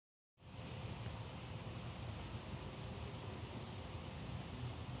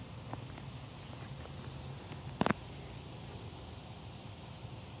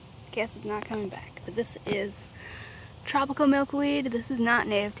Guess it's not coming back. But this is tropical milkweed. This is not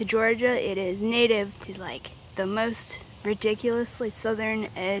native to Georgia. It is native to like the most ridiculously southern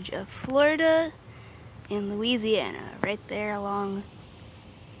edge of Florida and Louisiana, right there along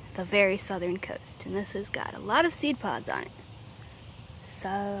the very southern coast. And this has got a lot of seed pods on it.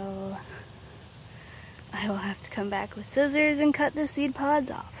 So I will have to come back with scissors and cut the seed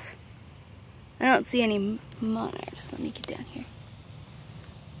pods off. I don't see any monarchs. Let me get down here.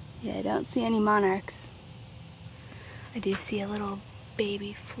 Yeah, I don't see any monarchs. I do see a little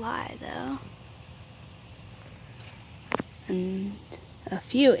baby fly though. And a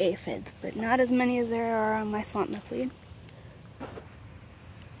few aphids, but not as many as there are on my swamp milkweed.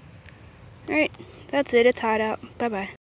 Alright, that's it. It's hot out. Bye-bye.